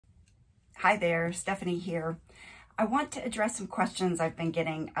Hi there, Stephanie here. I want to address some questions I've been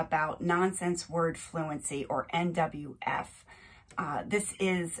getting about Nonsense Word Fluency, or NWF. This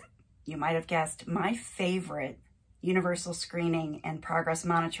is, you might have guessed, my favorite universal screening and progress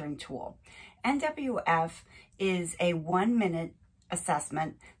monitoring tool. NWF is a 1-minute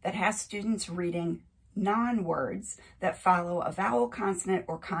assessment that has students reading non-words that follow a vowel consonant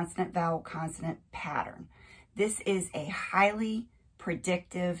or consonant vowel consonant pattern. This is a highly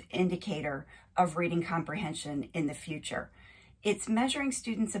predictive indicator of reading comprehension in the future. It's measuring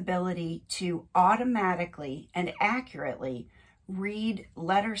students' ability to automatically and accurately read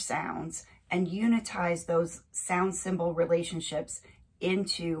letter sounds and unitize those sound symbol relationships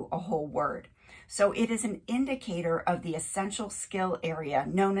into a whole word. So it is an indicator of the essential skill area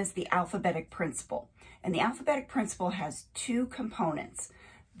known as the alphabetic principle. And the alphabetic principle has two components: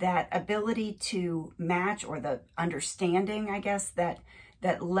 that ability to match, or the understanding, I guess, that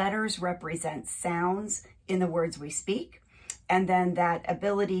letters represent sounds in the words we speak, and then that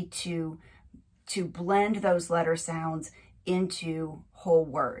ability to blend those letter sounds into whole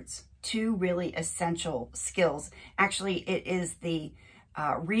words. Two really essential skills. Actually, it is the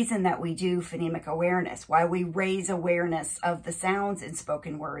reason that we do phonemic awareness, why we raise awareness of the sounds in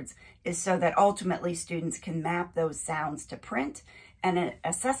spoken words, is so that ultimately students can map those sounds to print. And an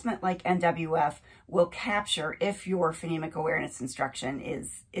assessment like NWF will capture if your phonemic awareness instruction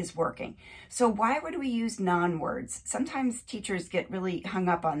is working. So why would we use non-words? Sometimes teachers get really hung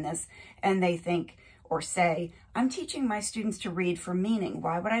up on this and they think or say, I'm teaching my students to read for meaning.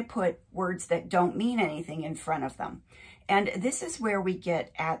 Why would I put words that don't mean anything in front of them? And this is where we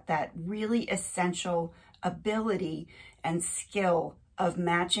get at that really essential ability and skill of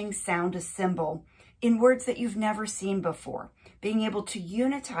matching sound to symbol in words that you've never seen before. Being able to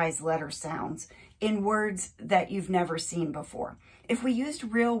unitize letter sounds in words that you've never seen before. If we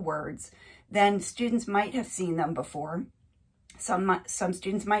used real words, then students might have seen them before. Some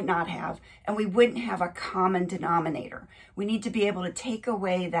students might not have, and we wouldn't have a common denominator. We need to be able to take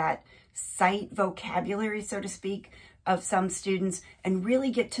away that sight vocabulary, so to speak, of some students and really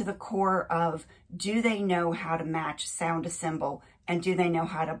get to the core of, do they know how to match sound to symbol, and do they know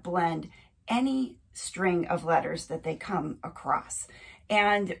how to blend any string of letters that they come across.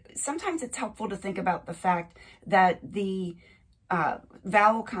 And sometimes it's helpful to think about the fact that the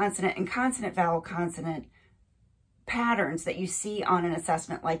vowel consonant and consonant vowel consonant patterns that you see on an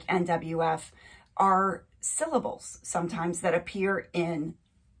assessment like NWF are syllables sometimes that appear in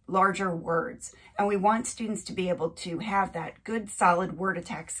larger words. And we want students to be able to have that good solid word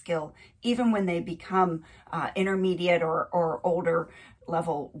attack skill even when they become intermediate or older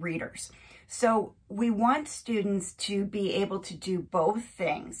level readers. So we want students to be able to do both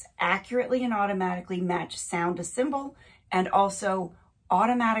things: accurately and automatically match sound to symbol, and also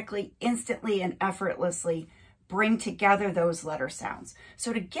automatically, instantly, and effortlessly bring together those letter sounds.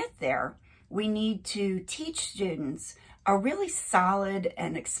 So to get there, we need to teach students a really solid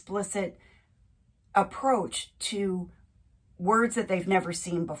and explicit approach to words that they've never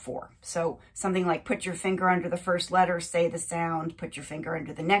seen before. So something like, put your finger under the first letter, say the sound, put your finger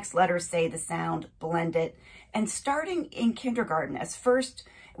under the next letter, say the sound, blend it. And starting in kindergarten,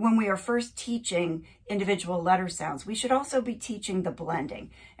 when we are first teaching individual letter sounds, we should also be teaching the blending.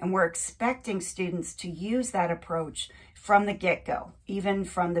 And we're expecting students to use that approach from the get-go, even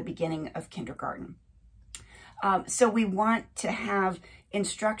from the beginning of kindergarten. So we want to have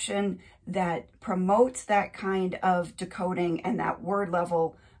instruction that promotes that kind of decoding and that word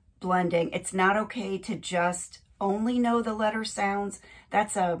level blending. It's not okay to just only know the letter sounds.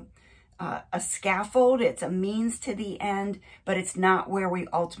 That's a scaffold, it's a means to the end, but it's not where we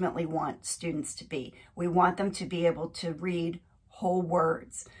ultimately want students to be. We want them to be able to read whole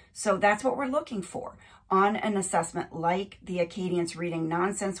words. So that's what we're looking for. On an assessment like the Acadience Reading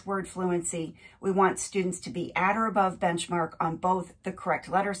Nonsense Word Fluency, we want students to be at or above benchmark on both the correct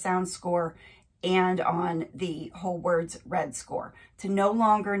letter sound score and on the whole words read score. To no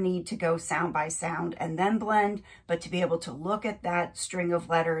longer need to go sound by sound and then blend, but to be able to look at that string of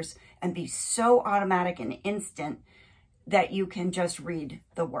letters and be so automatic and instant that you can just read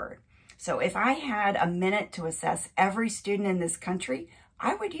the word. So if I had a minute to assess every student in this country,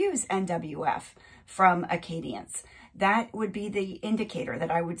 I would use NWF from Acadience. That would be the indicator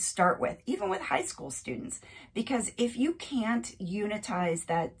that I would start with, even with high school students. Because if you can't unitize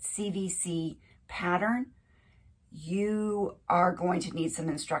that CVC pattern, you are going to need some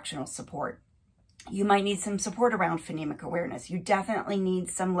instructional support. You might need some support around phonemic awareness. You definitely need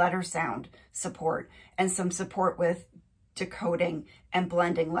some letter sound support and some support with decoding and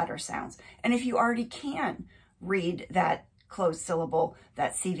blending letter sounds. And if you already can read that closed syllable,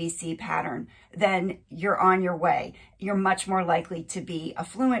 that CVC pattern, then you're on your way. You're much more likely to be a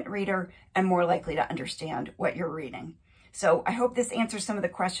fluent reader and more likely to understand what you're reading. So I hope this answers some of the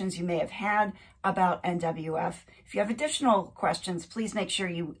questions you may have had about NWF. If you have additional questions, please make sure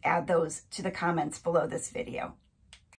you add those to the comments below this video.